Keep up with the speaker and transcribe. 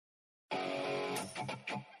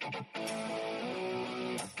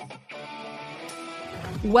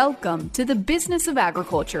Welcome to The Business of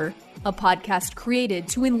Agriculture, a podcast created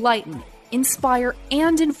to enlighten, inspire,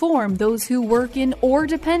 and inform those who work in or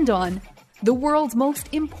depend on the world's most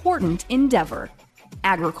important endeavor,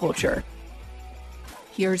 agriculture.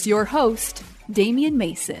 Here's your host, Damian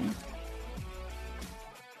Mason.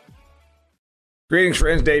 Greetings,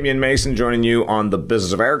 friends. Damian Mason joining you on The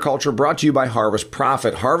Business of Agriculture, brought to you by Harvest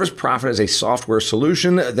Profit. Harvest Profit is a software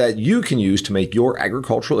solution that you can use to make your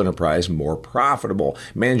agricultural enterprise more profitable.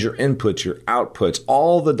 Manage your inputs, your outputs,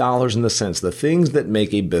 all the dollars and the cents, the things that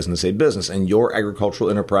make a business. And your agricultural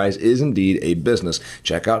enterprise is indeed a business.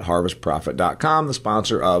 Check out harvestprofit.com, the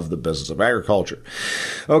sponsor of The Business of Agriculture.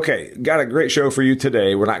 Okay, got a great show for you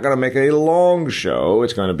today. We're not going to make it a long show.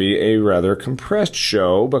 It's going to be a rather compressed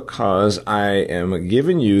show because I am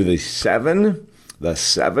giving you the seven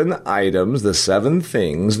items, the seven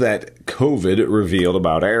things that COVID revealed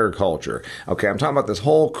about agriculture. Okay, I'm talking about this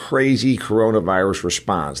whole crazy coronavirus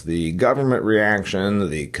response, the government reaction,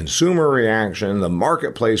 the consumer reaction, the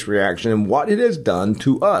marketplace reaction, and what it has done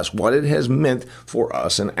to us, what it has meant for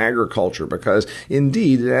us in agriculture, because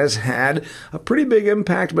indeed it has had a pretty big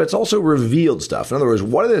impact, but it's also revealed stuff. In other words,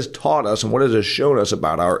 what it has taught us and what it has shown us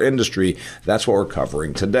about our industry, that's what we're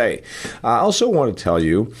covering today. I also want to tell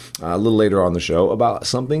you a little later on the show about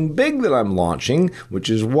something big that I'm launching, which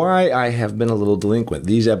is why I have been a little delinquent.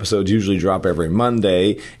 These episodes usually drop every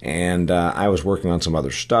Monday, and I was working on some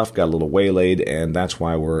other stuff, got a little waylaid, and that's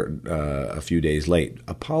why we're a few days late.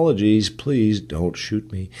 Apologies, please don't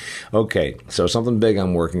shoot me. Okay, so something big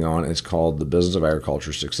I'm working on. It's called the Business of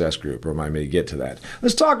Agriculture Success Group. Remind me to get to that.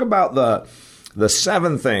 Let's talk about the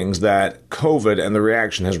seven things that COVID and the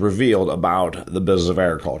reaction has revealed about the business of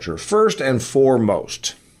agriculture. First and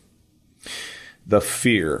foremost, the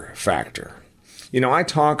fear factor. You know, I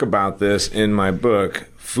talk about this in my book,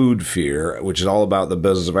 Food Fear, which is all about the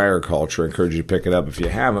business of agriculture. I encourage you to pick it up if you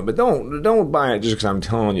haven't, but don't buy it just because I'm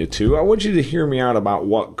telling you to. I want you to hear me out about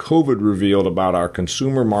what COVID revealed about our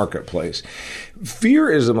consumer marketplace. Fear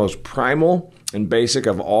is the most primal and basic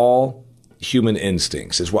of all human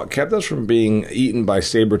instincts. It's what kept us from being eaten by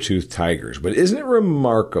saber-toothed tigers. But isn't it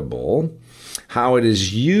remarkable how it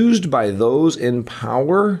is used by those in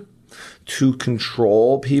power to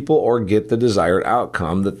control people or get the desired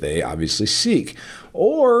outcome that they obviously seek?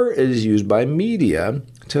 Or it is used by media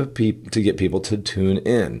to get people to tune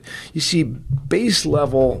in. You see, base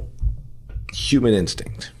level human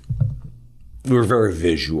instinct. We're very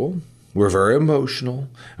visual, we're very emotional,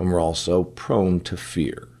 and we're also prone to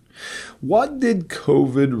fear. What did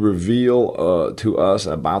COVID reveal to us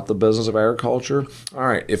about the business of agriculture? All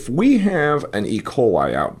right, if we have an E.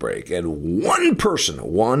 coli outbreak and one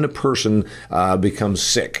person becomes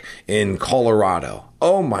sick in Colorado,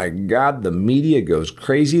 oh my God, the media goes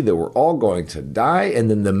crazy that we're all going to die,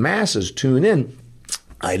 and then the masses tune in.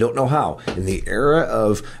 I don't know how. In the era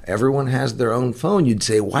of everyone has their own phone, you'd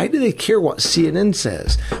say, why do they care what CNN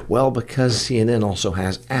says? Well, because CNN also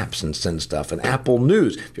has apps and sends stuff. And Apple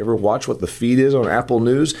News, if you ever watch what the feed is on Apple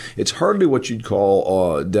News, it's hardly what you'd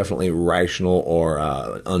call definitely rational or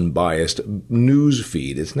unbiased news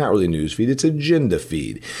feed. It's not really news feed. It's agenda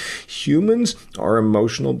feed. Humans are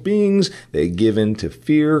emotional beings. They give in to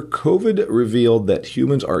fear. COVID revealed that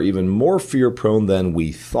humans are even more fear prone than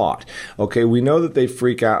we thought. Okay, we know that they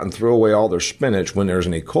freak out and throw away all their spinach when there's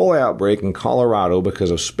an E. coli outbreak in Colorado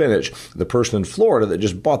because of spinach. The person in Florida that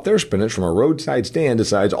just bought their spinach from a roadside stand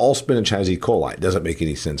decides all spinach has E. coli. It doesn't make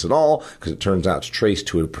any sense at all because it turns out it's traced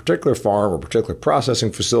to a particular farm or particular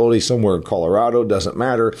processing facility somewhere in Colorado. Doesn't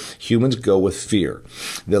matter. Humans go with fear.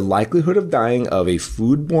 The likelihood of dying of a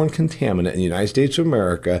foodborne contaminant in the United States of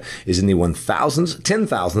America is in the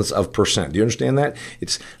 10,000ths of percent. Do you understand that?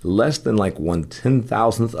 It's less than like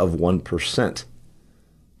 1/10,000th of 1%.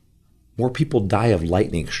 More people die of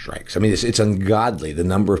lightning strikes. I mean, it's ungodly, the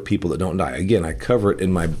number of people that don't die. Again, I cover it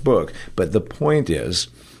in my book, but the point is,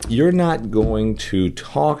 you're not going to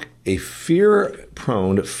talk a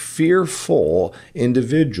fear-prone, fearful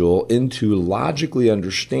individual into logically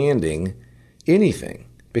understanding anything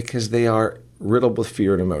because they are riddled with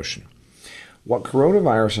fear and emotion. What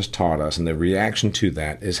coronavirus has taught us and the reaction to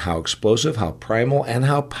that is how explosive, how primal, and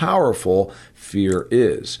how powerful fear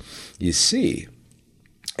is. You see,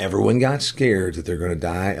 everyone got scared that they're going to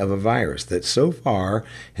die of a virus that so far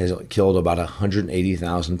has killed about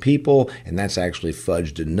 180,000 people, and that's actually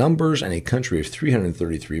fudged in numbers in a country of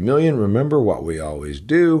 333 million. Remember what we always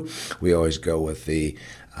do. We always go with the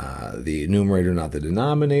numerator, not the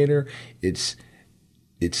denominator. It's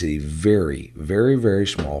It's a very, very, very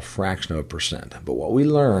small fraction of a percent. But what we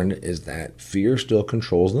learned is that fear still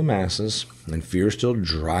controls the masses, and fear still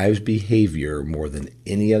drives behavior more than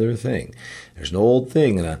any other thing. There's an old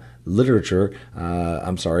thing in a literature,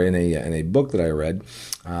 in a book that I read.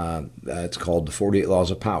 It's called The 48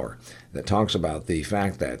 Laws of Power, that talks about the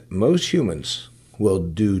fact that most humans will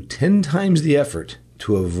do 10 times the effort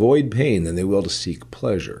to avoid pain than they will to seek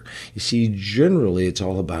pleasure. You see, generally, it's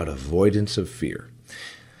all about avoidance of fear.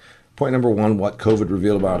 Point number one, what COVID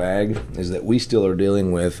revealed about ag is that we still are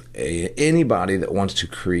dealing with anybody that wants to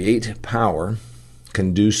create power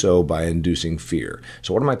can do so by inducing fear.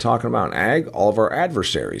 So what am I talking about in ag? All of our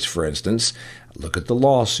adversaries, for instance. Look at the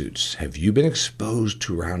lawsuits. Have you been exposed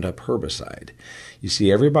to Roundup herbicide? You see,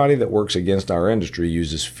 everybody that works against our industry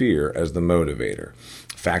uses fear as the motivator.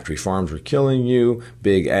 Factory farms are killing you.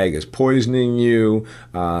 Big ag is poisoning you.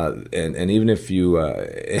 And even if you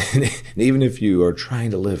are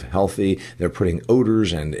trying to live healthy, they're putting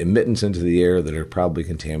odors and emittents into the air that are probably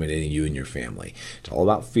contaminating you and your family. It's all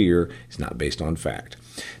about fear. It's not based on fact.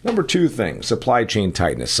 Number two thing, supply chain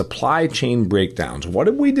tightness, supply chain breakdowns. What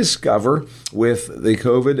did we discover with the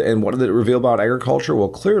COVID, and what did it reveal about agriculture? Well,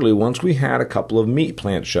 clearly, once we had a couple of meat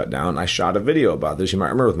plants shut down, I shot a video about this. You might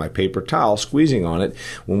remember with my paper towel squeezing on it.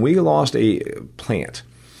 When we lost a plant,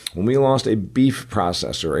 when we lost a beef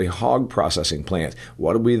processor, a hog processing plant,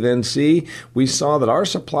 what did we then see? We saw that our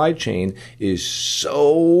supply chain is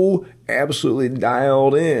so absolutely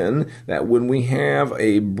dialed in that when we have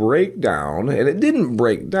a breakdown, and it didn't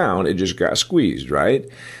break down, it just got squeezed, right?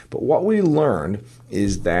 But what we learned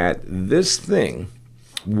is that this thing,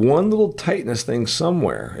 one little tightness thing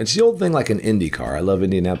somewhere. It's the old thing like an Indy car. I love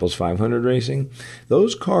Indianapolis 500 racing.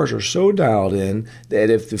 Those cars are so dialed in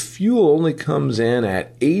that if the fuel only comes in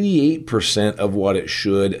at 88% of what it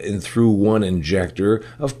should and through one injector,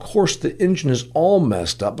 of course the engine is all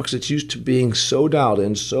messed up because it's used to being so dialed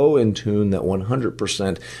in, so in tune that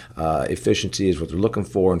 100% efficiency is what they're looking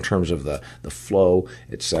for in terms of the flow,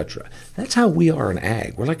 etc. That's how we are in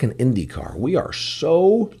ag. We're like an Indy car. We are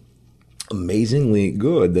so amazingly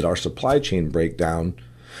good that our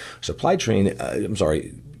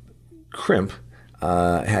crimp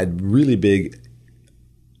had really big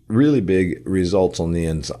results on the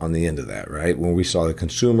end of that, right? When we saw the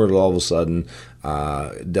consumer all of a sudden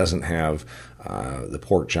doesn't have the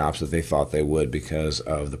pork chops that they thought they would because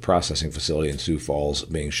of the processing facility in Sioux Falls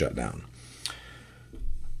being shut down.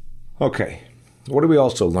 Okay. What did we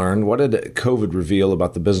also learn? What did COVID reveal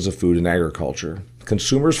about the business of food and agriculture?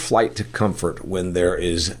 Consumers' flight to comfort when there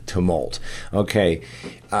is tumult. Okay,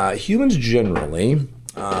 humans generally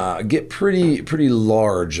get pretty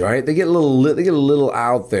large, right? They get a little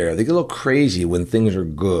out there. They get a little crazy when things are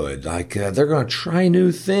good. Like they're going to try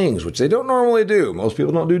new things, which they don't normally do. Most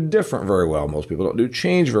people don't do different very well. Most people don't do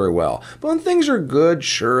change very well. But when things are good,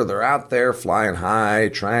 sure, they're out there flying high,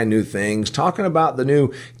 trying new things, talking about the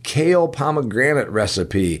new kale pomegranate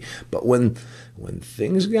recipe. But when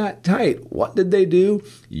things got tight, what did they do?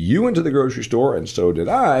 You went to the grocery store, and so did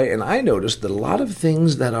I, and I noticed that a lot of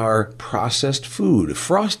things that are processed food,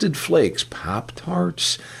 Frosted Flakes,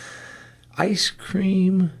 Pop-Tarts, ice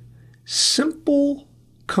cream, simple,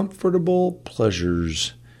 comfortable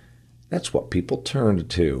pleasures, that's what people turned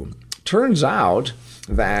to. Turns out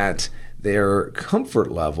that their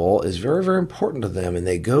comfort level is very, very important to them, and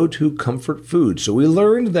they go to comfort food. So we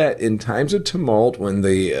learned that in times of tumult, when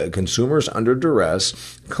the consumer's under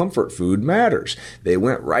duress, comfort food matters. They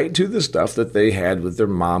went right to the stuff that they had with their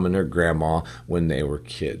mom and their grandma when they were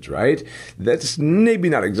kids, right? That's maybe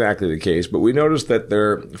not exactly the case, but we noticed that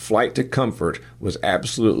their flight to comfort was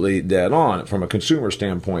absolutely dead on from a consumer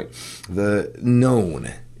standpoint. The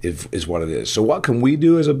known is what it is. So what can we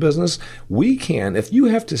do as a business? We can, if you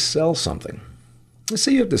have to sell something, let's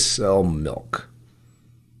say you have to sell milk,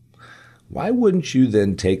 why wouldn't you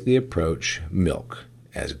then take the approach, milk,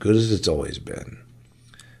 as good as it's always been?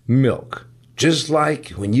 Milk, just like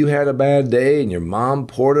when you had a bad day and your mom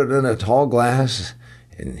poured it in a tall glass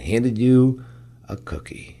and handed you a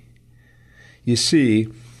cookie. You see,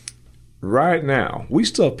 right now, we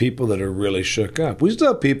still have people that are really shook up. We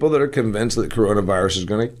still have people that are convinced that coronavirus is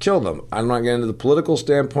going to kill them. I'm not getting into the political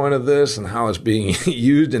standpoint of this and how it's being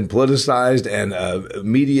used and politicized and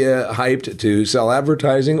media hyped to sell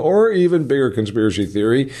advertising, or even bigger conspiracy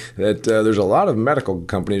theory that there's a lot of medical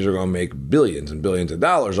companies that are going to make billions and billions of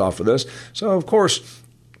dollars off of this. So, of course,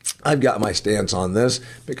 I've got my stance on this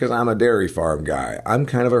because I'm a dairy farm guy. I'm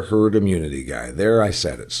kind of a herd immunity guy. There, I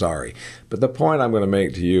said it. Sorry. But the point I'm going to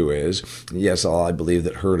make to you is, yes, I believe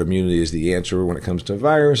that herd immunity is the answer when it comes to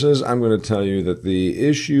viruses. I'm going to tell you that the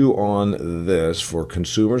issue on this for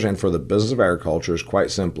consumers and for the business of agriculture is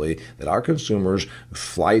quite simply that our consumers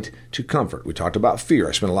flight to comfort. We talked about fear.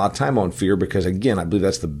 I spent a lot of time on fear because, again, I believe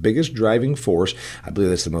that's the biggest driving force. I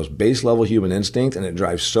believe that's the most base level human instinct, and it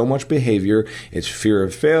drives so much behavior. It's fear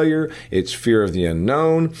of failure. It's fear of the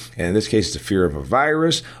unknown. And in this case, it's the fear of a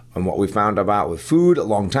virus. And what we found out with food a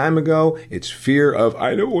long time ago, it's fear of,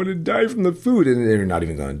 I don't want to die from the food. And they're not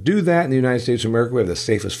even going to do that in the United States of America. We have the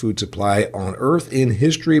safest food supply on earth in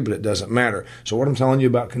history, but it doesn't matter. So what I'm telling you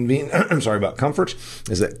about comfort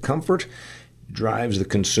is that comfort drives the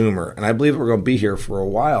consumer. And I believe we're going to be here for a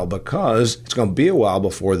while because it's going to be a while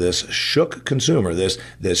before this shook consumer,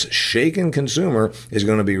 this shaken consumer is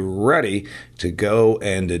going to be ready to go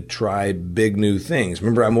and to try big new things.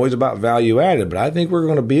 Remember, I'm always about value added, but I think we're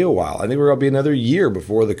going to be a while. I think we're going to be another year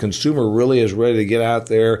before the consumer really is ready to get out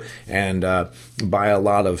there and buy a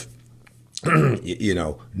lot of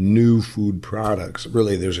new food products.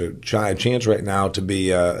 Really, there's a chance right now to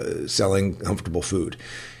be selling comfortable food.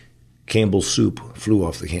 Campbell's soup flew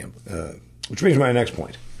off the camp, which brings me to my next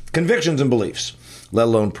point. Convictions and beliefs, let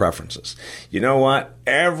alone preferences. You know what?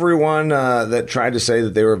 Everyone that tried to say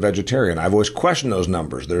that they were a vegetarian, I've always questioned those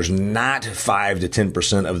numbers. There's not 5 to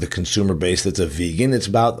 10% of the consumer base that's a vegan. It's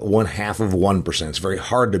about 0.5%. It's very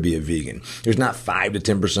hard to be a vegan. There's not 5 to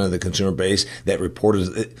 10% of the consumer base that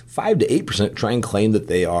reported 5 to 8% try and claim that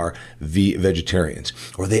they are vegetarians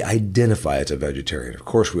or they identify as a vegetarian. Of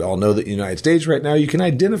course, we all know that in the United States right now, you can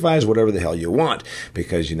identify as whatever the hell you want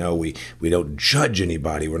because, we don't judge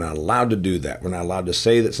anybody. We're not allowed to do that. We're not allowed to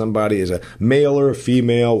say that somebody is a male or a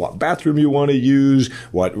female, what bathroom you want to use,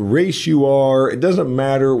 what race you are. It doesn't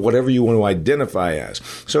matter, whatever you want to identify as.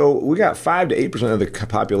 So we got 5 to 8% of the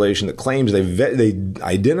population that claims they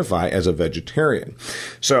identify as a vegetarian.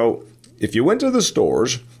 So if you went to the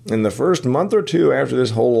stores in the first month or two after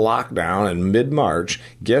this whole lockdown in mid-March,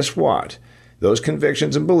 guess what? Those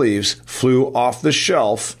convictions and beliefs flew off the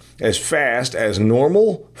shelf as fast as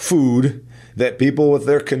normal food that people with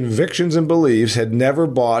their convictions and beliefs had never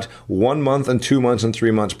bought 1 month and 2 months and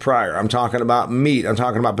 3 months prior. I'm talking about meat. I'm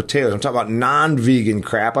talking about potatoes. I'm talking about non-vegan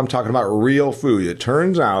crap. I'm talking about real food. It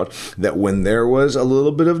turns out that when there was a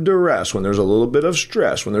little bit of duress, when there's a little bit of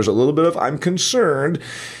stress, when there's a little bit of I'm concerned,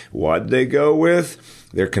 what'd they go with?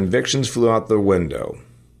 Their convictions flew out the window.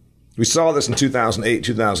 We saw this in 2008,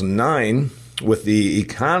 2009, with the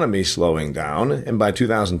economy slowing down, and by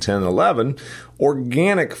 2010 and 11,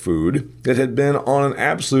 organic food that had been on an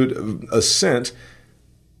absolute ascent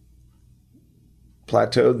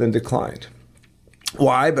plateaued, then declined.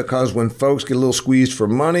 Why? Because when folks get a little squeezed for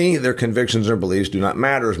money, their convictions or beliefs do not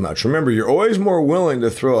matter as much. Remember, you're always more willing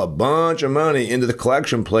to throw a bunch of money into the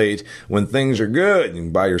collection plate when things are good. You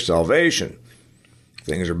can buy your salvation. If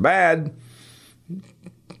things are bad,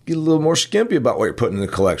 get a little more skimpy about what you're putting in the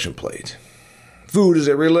collection plate. Food is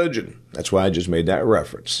a religion. That's why I just made that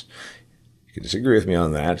reference. You can disagree with me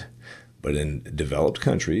on that, but in developed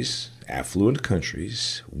countries, affluent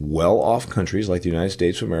countries, well-off countries like the United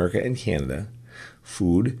States of America and Canada,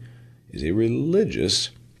 food is a religious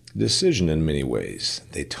decision in many ways.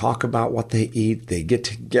 They talk about what they eat, they get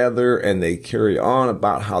together, and they carry on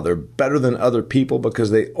about how they're better than other people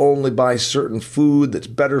because they only buy certain food that's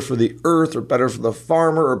better for the earth or better for the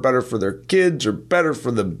farmer or better for their kids or better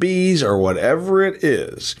for the bees or whatever it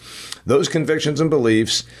is. Those convictions and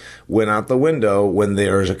beliefs went out the window when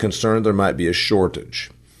there is a concern there might be a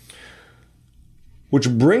shortage. Which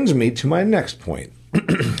brings me to my next point,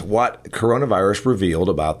 what coronavirus revealed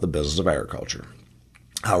about the business of agriculture.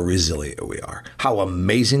 How resilient we are. How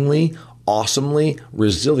amazingly, awesomely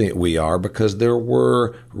resilient we are because there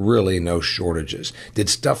were really no shortages. Did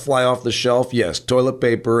stuff fly off the shelf? Yes. Toilet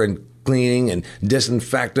paper and cleaning and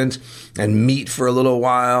disinfectant and meat for a little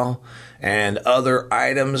while and other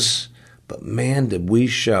items. But man, did we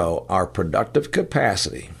show our productive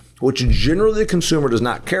capacity, which generally the consumer does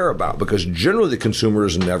not care about because generally the consumer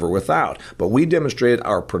is never without. But we demonstrated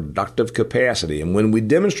our productive capacity. And when we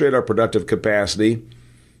demonstrate our productive capacity,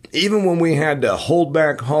 even when we had to hold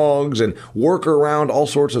back hogs and work around all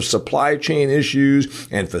sorts of supply chain issues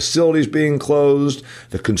and facilities being closed,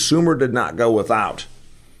 the consumer did not go without.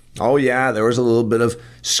 Oh, yeah, there was a little bit of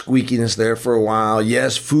squeakiness there for a while.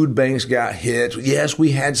 Yes, food banks got hit. Yes,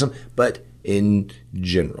 we had some. But in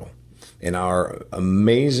general, in our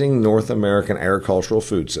amazing North American agricultural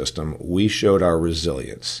food system, we showed our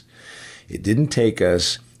resilience. It didn't take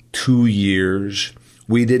us 2 years.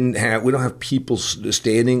 We don't have people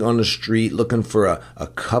standing on the street looking for a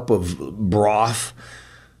cup of broth.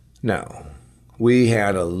 No. we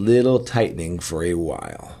had a little tightening for a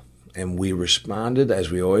while. And we responded, as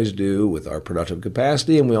we always do, with our productive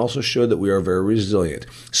capacity, and we also showed that we are very resilient.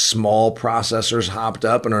 Small processors hopped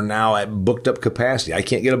up and are now at booked up capacity. I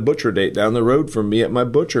can't get a butcher date down the road from me at my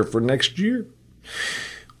butcher for next year.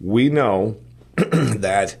 We know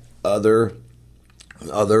that other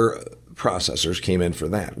processors came in for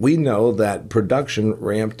that. We know that production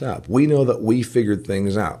ramped up. We know that we figured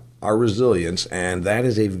things out. Our resilience, and that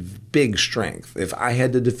is a big strength. If I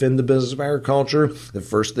had to defend the business of agriculture, the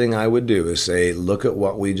first thing I would do is say, look at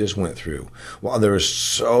what we just went through. While there is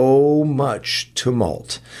so much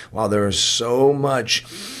tumult, while there is so much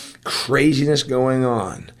craziness going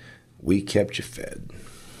on, we kept you fed.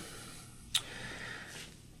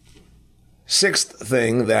 Sixth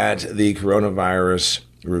thing that the coronavirus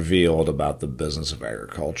revealed about the business of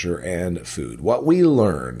agriculture and food, what we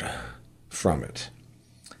learned from it.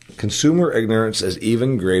 Consumer ignorance is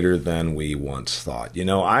even greater than we once thought. You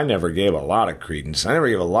know, I never gave a lot of credence. I never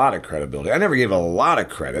gave a lot of credibility. I never gave a lot of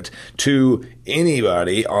credit to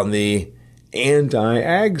anybody on the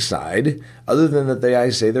anti-ag side, other than that I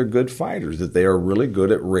say they're good fighters, that they are really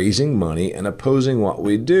good at raising money and opposing what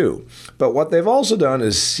we do. But what they've also done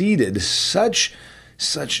is seeded such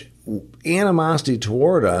animosity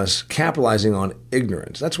toward us, capitalizing on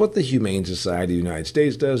ignorance. That's what the Humane Society of the United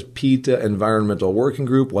States does. PETA, Environmental Working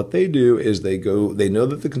Group, what they do is they know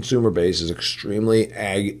that the consumer base is extremely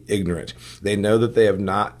ag ignorant. They know that they have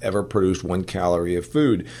not ever produced 1 calorie of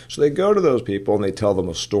food. So they go to those people and they tell them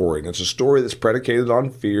a story. And it's a story that's predicated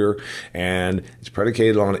on fear and it's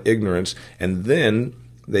predicated on ignorance. And then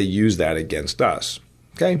they use that against us.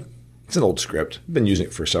 Okay? It's an old script. I've been using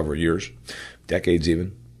it for several years, decades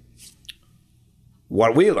even.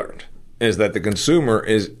 What we learned is that the consumer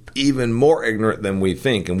is even more ignorant than we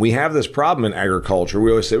think. And we have this problem in agriculture.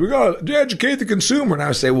 We always say, we got to educate the consumer. And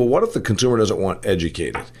I say, well, what if the consumer doesn't want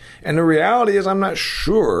educated? And the reality is I'm not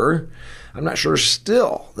sure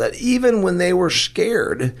still that even when they were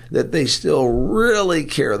scared that they still really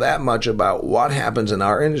care that much about what happens in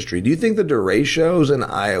our industry. Do you think the derechos in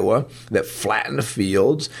Iowa that flatten the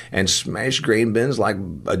fields and smash grain bins like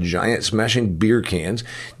a giant smashing beer cans,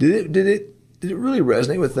 did it really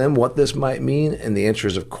resonate with them what this might mean? And the answer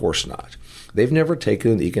is, of course not. They've never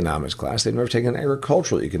taken an economics class. They've never taken an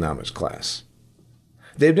agricultural economics class.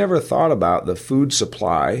 They've never thought about the food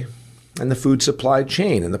supply and the food supply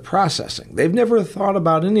chain and the processing. They've never thought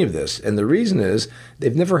about any of this. And the reason is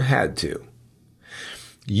they've never had to.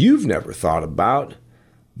 You've never thought about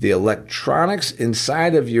the electronics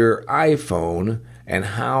inside of your iPhone and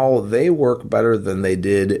how they work better than they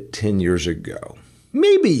did 10 years ago.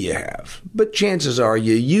 Maybe you have, but chances are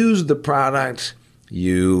you use the product,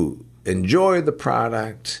 you enjoy the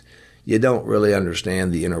product, you don't really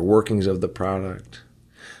understand the inner workings of the product.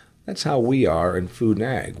 That's how we are in food and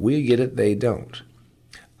ag. We get it, they don't.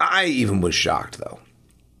 I even was shocked, though.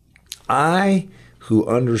 I, who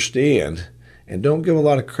understand and don't give a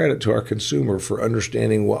lot of credit to our consumer for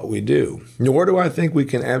understanding what we do, nor do I think we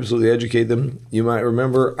can absolutely educate them. You might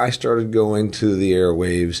remember I started going to the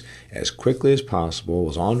airwaves as quickly as possible,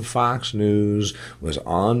 was on Fox News, was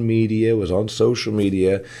on media, was on social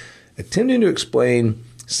media, attempting to explain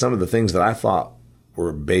some of the things that I thought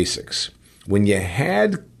were basics. When you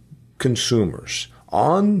had consumers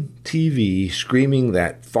on TV screaming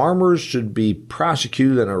that farmers should be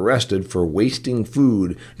prosecuted and arrested for wasting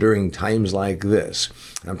food during times like this.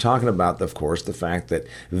 I'm talking about, of course, the fact that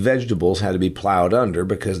vegetables had to be plowed under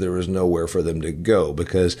because there was nowhere for them to go,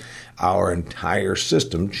 because our entire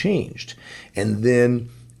system changed. And then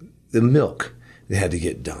the milk, they had to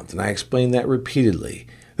get dumped. And I explained that repeatedly.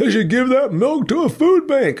 They should give that milk to a food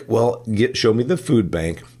bank. Well, show me the food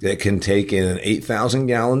bank that can take in an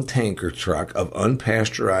 8,000-gallon tanker truck of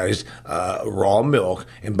unpasteurized raw milk,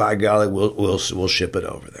 and by golly, we'll ship it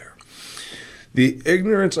over there. The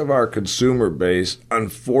ignorance of our consumer base,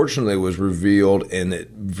 unfortunately, was revealed, and it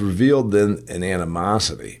revealed then an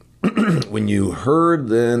animosity. When you heard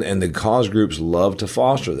then, and the cause groups love to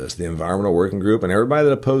foster this, the Environmental Working Group and everybody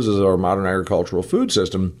that opposes our modern agricultural food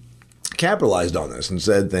system, capitalized on this and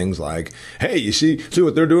said things like, hey, you see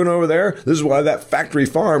what they're doing over there? This is why that factory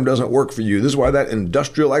farm doesn't work for you. This is why that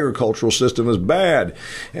industrial agricultural system is bad.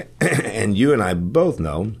 And you and I both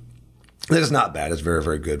know that it's not bad. It's very,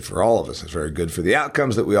 very good for all of us. It's very good for the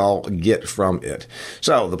outcomes that we all get from it.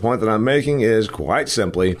 So the point that I'm making is quite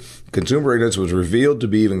simply, consumer ignorance was revealed to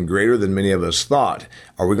be even greater than many of us thought.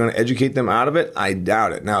 Are we going to educate them out of it? I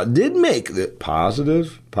doubt it. Now, it did make the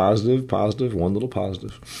positive, one little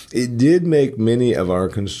positive. It did make many of our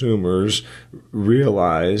consumers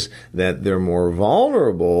realize that they're more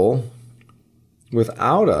vulnerable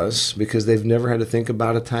without us because they've never had to think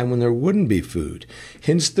about a time when there wouldn't be food.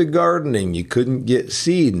 Hence the gardening. You couldn't get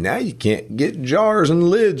seed. Now you can't get jars and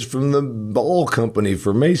lids from the ball company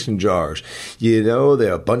for mason jars.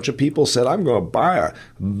 A bunch of people said, I'm going to buy a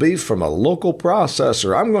beef from a local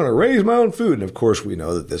processor. I'm going to raise my own food. And of course, we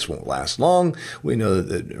know that this won't last long. We know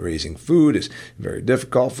that raising food is very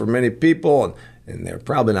difficult for many people, and they're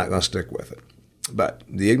probably not going to stick with it. But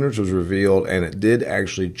the ignorance was revealed, and it did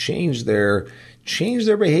actually change their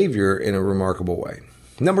behavior in a remarkable way.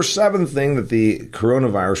 Number 7 thing that the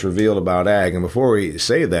coronavirus revealed about ag, and before we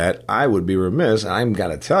say that, I would be remiss, I'm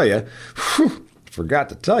going to tell you, forgot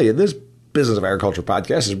to tell you, this Business of Agriculture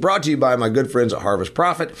podcast is brought to you by my good friends at Harvest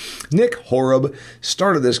Profit. Nick Horeb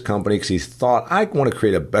started this company because he thought, I want to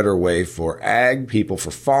create a better way for ag people,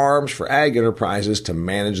 for farms, for ag enterprises to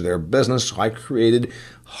manage their business. So I created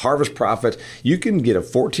Harvest Profit. You can get a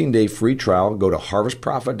 14-day free trial. Go to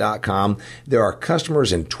harvestprofit.com. There are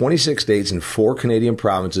customers in 26 states and 4 Canadian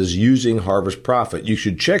provinces using Harvest Profit. You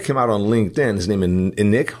should check him out on LinkedIn. His name is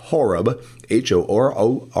Nick Horeb,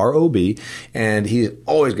 H-O-R-O-B, and he's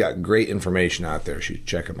always got great information out there. You should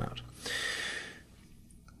check him out.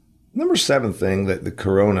 Number 7 thing that the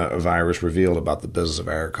coronavirus revealed about the business of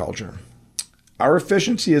agriculture. Our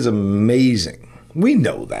efficiency is amazing. We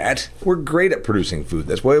know that. We're great at producing food.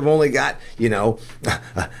 That's why we've only got,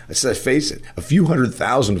 let's face it, a few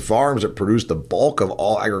 100,000 farms that produce the bulk of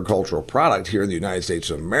all agricultural product here in the United States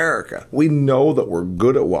of America. We know that we're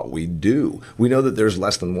good at what we do. We know that there's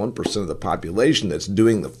less than 1% of the population that's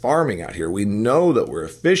doing the farming out here. We know that we're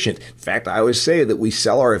efficient. In fact, I always say that we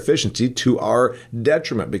sell our efficiency to our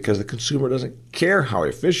detriment because the consumer doesn't care how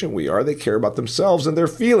efficient we are. They care about themselves and their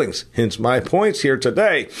feelings. Hence my points here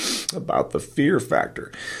today about the fear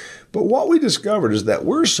factor. But what we discovered is that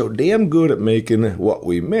we're so damn good at making what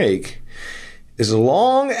we make, as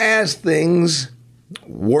long as things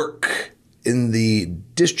work in the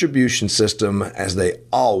distribution system as they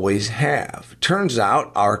always have. Turns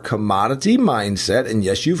out our commodity mindset, and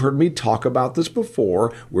yes, you've heard me talk about this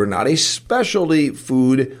before, we're not a specialty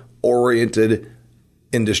food-oriented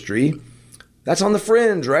industry. That's on the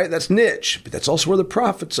fringe, right? That's niche, but that's also where the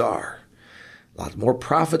profits are. A lot more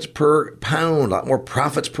profits per pound, a lot more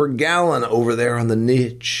profits per gallon over there on the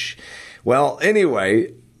niche. Well,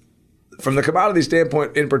 anyway, from the commodity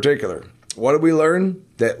standpoint in particular, what did we learn?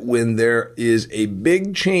 That when there is a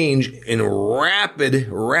big change in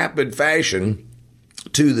rapid fashion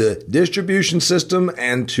to the distribution system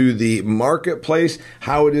and to the marketplace,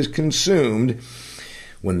 how it is consumed,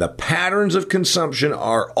 when the patterns of consumption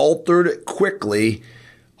are altered quickly,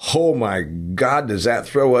 oh my God, does that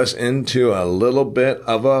throw us into a little bit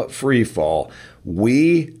of a free fall?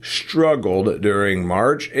 We struggled during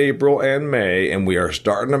March, April, and May, and we are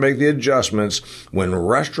starting to make the adjustments when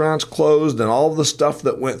restaurants closed and all the stuff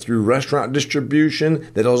that went through restaurant distribution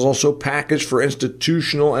that was also packaged for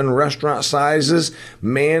institutional and restaurant sizes.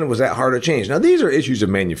 Man, was that hard to change. Now, these are issues of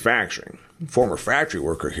manufacturing. Former factory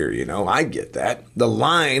worker here, I get that. The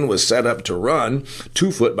line was set up to run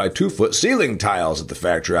 2-foot by 2-foot ceiling tiles at the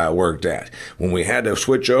factory I worked at. When we had to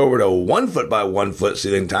switch over to 1-foot by 1-foot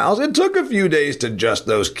ceiling tiles, it took a few days to adjust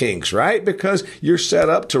those kinks, right? Because you're set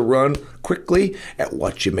up to run quickly at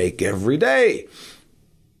what you make every day.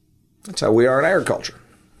 That's how we are in agriculture.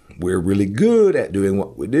 We're really good at doing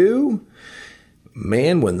what we do.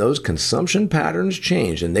 Man, when those consumption patterns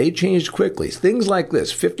changed, and they changed quickly, things like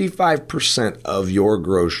this, 55% of your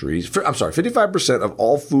groceries, 55% of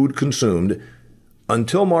all food consumed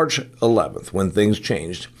until March 11th, when things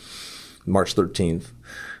changed, March 13th,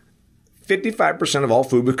 55% of all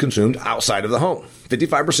food was consumed outside of the home.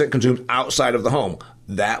 55% consumed outside of the home.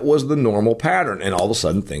 That was the normal pattern, and all of a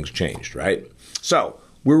sudden things changed, right? So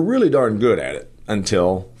we're really darn good at it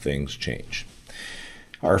until things change.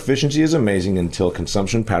 Our efficiency is amazing until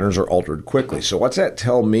consumption patterns are altered quickly. So what's that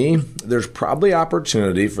tell me? There's probably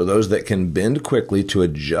opportunity for those that can bend quickly to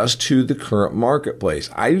adjust to the current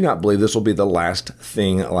marketplace. I do not believe this will be the last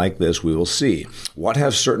thing like this we will see. What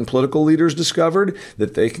have certain political leaders discovered?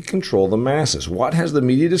 That they can control the masses. What has the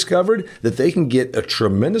media discovered? That they can get a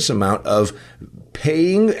tremendous amount of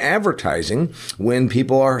paying advertising when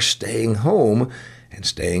people are staying home and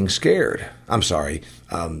staying scared.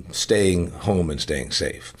 Staying home and staying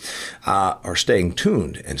safe. Or staying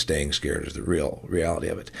tuned and staying scared is the real reality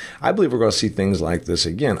of it. I believe we're going to see things like this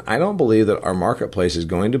again. I don't believe that our marketplace is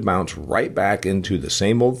going to bounce right back into the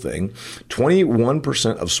same old thing.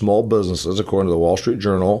 21% of small businesses, according to the Wall Street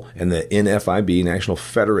Journal and the NFIB, National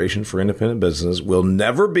Federation for Independent Business, will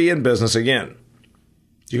never be in business again.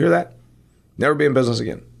 Do you hear that? Never be in business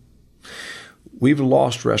again. We've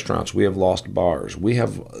lost restaurants. We have lost bars. We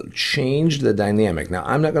have changed the dynamic. Now,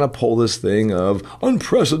 I'm not going to pull this thing of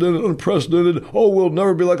unprecedented. Oh, we'll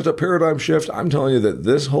never be like it's a paradigm shift. I'm telling you that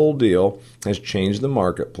this whole deal has changed the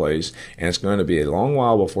marketplace, and it's going to be a long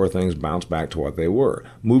while before things bounce back to what they were.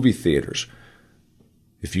 Movie theaters.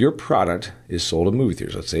 If your product is sold in movie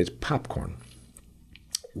theaters, let's say it's popcorn,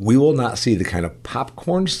 we will not see the kind of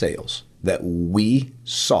popcorn sales that we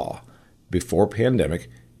saw before pandemic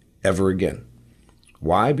ever again.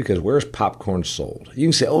 Why? Because where's popcorn sold? You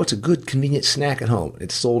can say, oh, it's a good, convenient snack at home.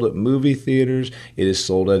 It's sold at movie theaters. It is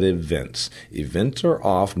sold at events. Events are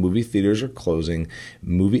off. Movie theaters are closing.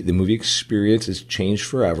 The movie experience has changed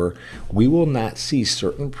forever. We will not see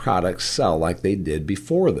certain products sell like they did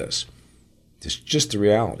before this. It's just the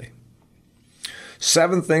reality.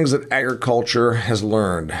 7 things that agriculture has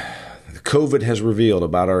learned. COVID has revealed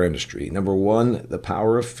about our industry. Number 1, the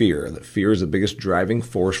power of fear. That fear is the biggest driving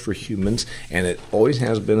force for humans, and it always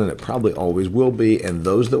has been, and it probably always will be. And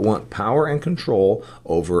those that want power and control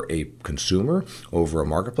over a consumer, over a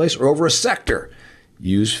marketplace, or over a sector,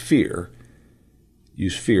 use fear.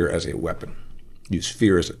 Use fear as a weapon. Use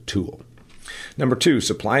fear as a tool. Number 2,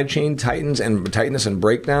 supply chain tightness and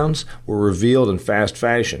breakdowns were revealed in fast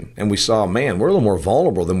fashion. And we saw, man, we're a little more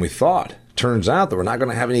vulnerable than we thought. Turns out that we're not going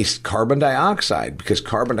to have any carbon dioxide because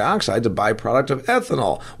carbon dioxide is a byproduct of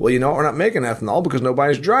ethanol. Well, you know what? We're not making ethanol because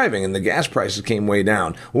nobody's driving and the gas prices came way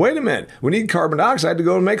down. Wait a minute. We need carbon dioxide to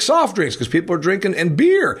go and make soft drinks because people are drinking, and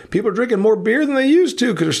beer. People are drinking more beer than they used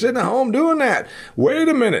to because they're sitting at home doing that. Wait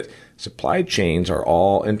a minute. Supply chains are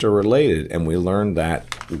all interrelated, and we learned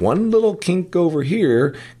that one little kink over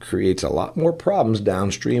here creates a lot more problems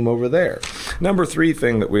downstream over there. Number 3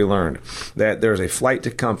 thing that we learned, that there's a flight to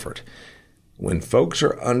comfort. When folks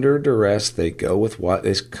are under duress, they go with what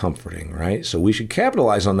is comforting, right? So we should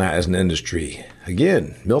capitalize on that as an industry.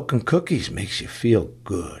 Again, milk and cookies makes you feel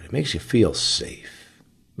good. It makes you feel safe.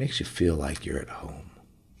 It makes you feel like you're at home.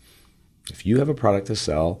 If you have a product to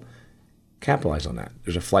sell, capitalize on that.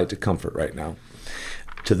 There's a flight to comfort right now.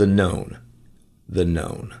 To the known. The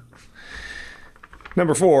known.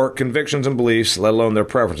 Number 4, convictions and beliefs, let alone their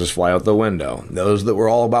preferences, fly out the window. Those that were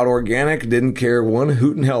all about organic didn't care one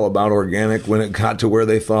hoot in hell about organic when it got to where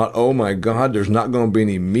they thought, oh my God, there's not going to be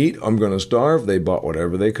any meat. I'm going to starve. They bought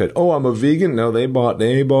whatever they could. Oh, I'm a vegan. No, they bought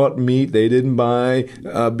meat. They didn't buy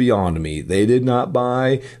Beyond Meat. They did not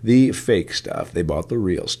buy the fake stuff. They bought the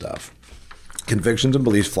real stuff. Convictions and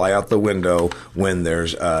beliefs fly out the window when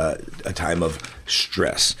there's a time of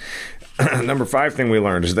stress. Number 5 thing we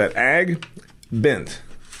learned is that ag bent,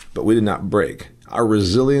 but we did not break. Our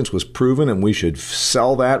resilience was proven, and we should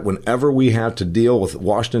sell that whenever we have to deal with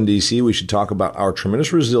Washington, D.C. We should talk about our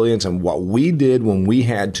tremendous resilience and what we did when we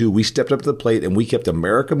had to. We stepped up to the plate, and we kept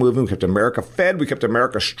America moving. We kept America fed. We kept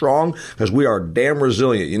America strong because we are damn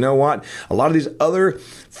resilient. You know what? A lot of these other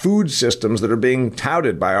food systems that are being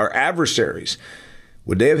touted by our adversaries,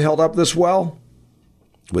 would they have held up this well?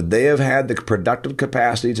 Would they have had the productive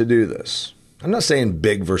capacity to do this? I'm not saying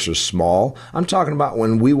big versus small. I'm talking about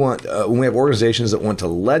when we have organizations that want to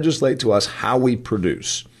legislate to us how we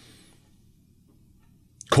produce.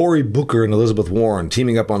 Cory Booker and Elizabeth Warren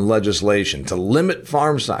teaming up on legislation to limit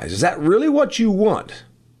farm size. Is that really what you want?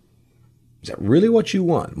 Is that really what you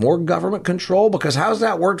want? More government control? Because how's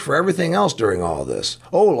that worked for everything else during all this?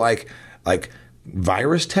 Oh, like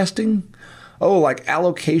virus testing? Oh, like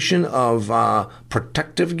allocation of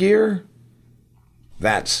protective gear?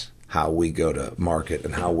 That's how we go to market,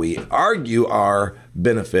 and how we argue our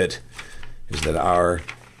benefit is that our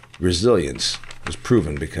resilience is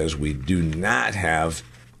proven because we do not have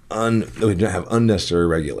unnecessary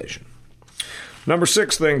regulation. Number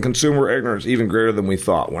 6 thing, consumer ignorance, even greater than we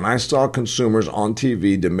thought. When I saw consumers on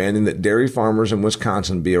TV demanding that dairy farmers in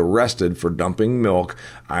Wisconsin be arrested for dumping milk,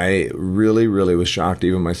 I really, really was shocked,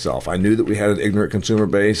 even myself. I knew that we had an ignorant consumer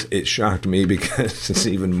base. It shocked me because it's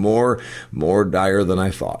even more dire than I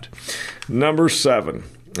thought. Number 7.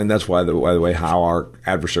 And that's why, by the way, how our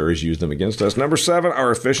adversaries use them against us. Number 7,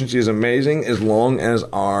 our efficiency is amazing as long as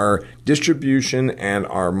our distribution and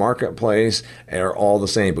our marketplace are all the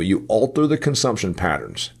same. But you alter the consumption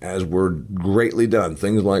patterns, as were greatly done.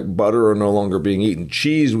 Things like butter are no longer being eaten.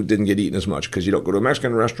 Cheese didn't get eaten as much because you don't go to a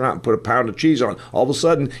Mexican restaurant and put a pound of cheese on. All of a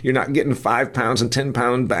sudden, you're not getting 5 pounds and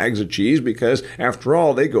 10-pound bags of cheese because, after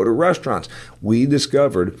all, they go to restaurants. We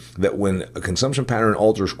discovered that when a consumption pattern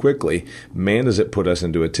alters quickly, man, does it put us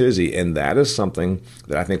into a tizzy. And that is something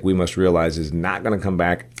that I think we must realize is not going to come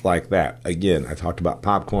back like that. Again, I talked about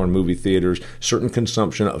popcorn, movie theaters, certain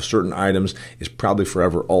consumption of certain items is probably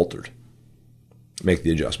forever altered. Make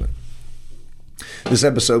the adjustment. This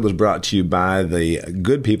episode was brought to you by the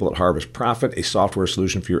good people at Harvest Profit, a software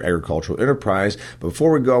solution for your agricultural enterprise. But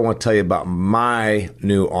before we go, I want to tell you about my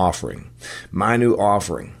new offering. My new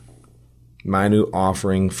offering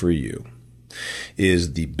for you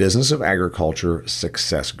is the Business of Agriculture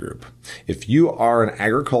Success Group. If you are an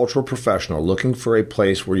agricultural professional looking for a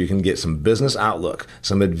place where you can get some business outlook,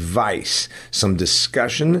 some advice, some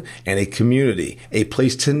discussion, and a community, a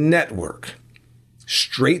place to network,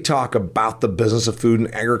 straight talk about the business of food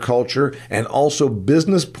and agriculture, and also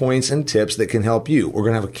business points and tips that can help you. We're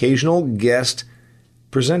going to have occasional guest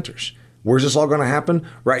presenters. Where's this all going to happen?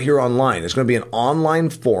 Right here online. It's going to be an online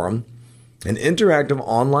forum, an interactive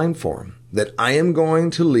online forum that I am going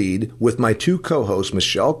to lead with my two co-hosts,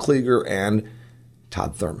 Michelle Klieger and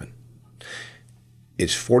Todd Thurman.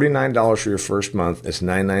 It's $49 for your first month. It's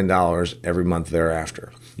 $99 every month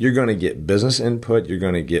thereafter. You're going to get business input. You're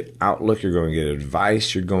going to get outlook. You're going to get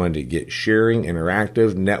advice. You're going to get sharing,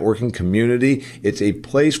 interactive, networking, community. It's a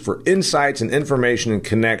place for insights and information and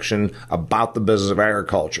connection about the business of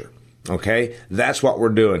agriculture. Okay? That's what we're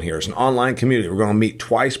doing here. It's an online community. We're going to meet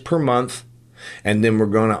twice per month. And then we're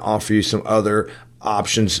going to offer you some other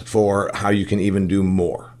options for how you can even do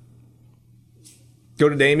more. Go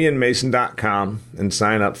to DamianMason.com and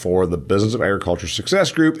sign up for the Business of Agriculture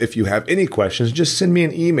Success Group. If you have any questions, just send me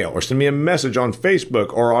an email or send me a message on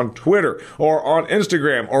Facebook or on Twitter or on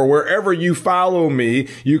Instagram or wherever you follow me,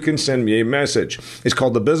 you can send me a message. It's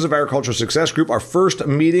called the Business of Agriculture Success Group. Our first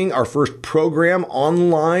meeting, our first program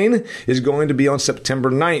online is going to be on September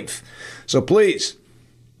 9th. So please,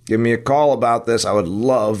 give me a call about this. I would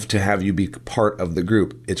love to have you be part of the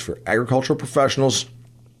group. It's for agricultural professionals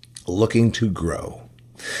looking to grow.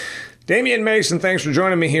 Damian Mason, thanks for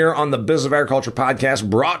joining me here on the Business of Agriculture podcast,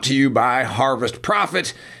 brought to you by Harvest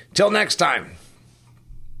Profit. Till next time,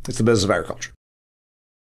 it's the Business of Agriculture.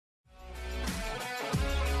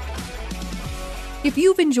 If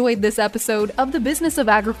you've enjoyed this episode of the Business of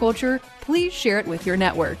Agriculture, please share it with your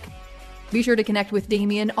network. Be sure to connect with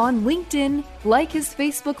Damian on LinkedIn, like his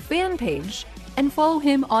Facebook fan page, and follow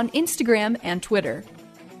him on Instagram and Twitter.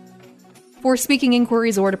 For speaking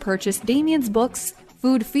inquiries or to purchase Damian's books,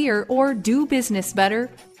 Food Fear, or Do Business Better,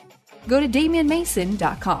 go to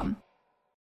DamianMason.com.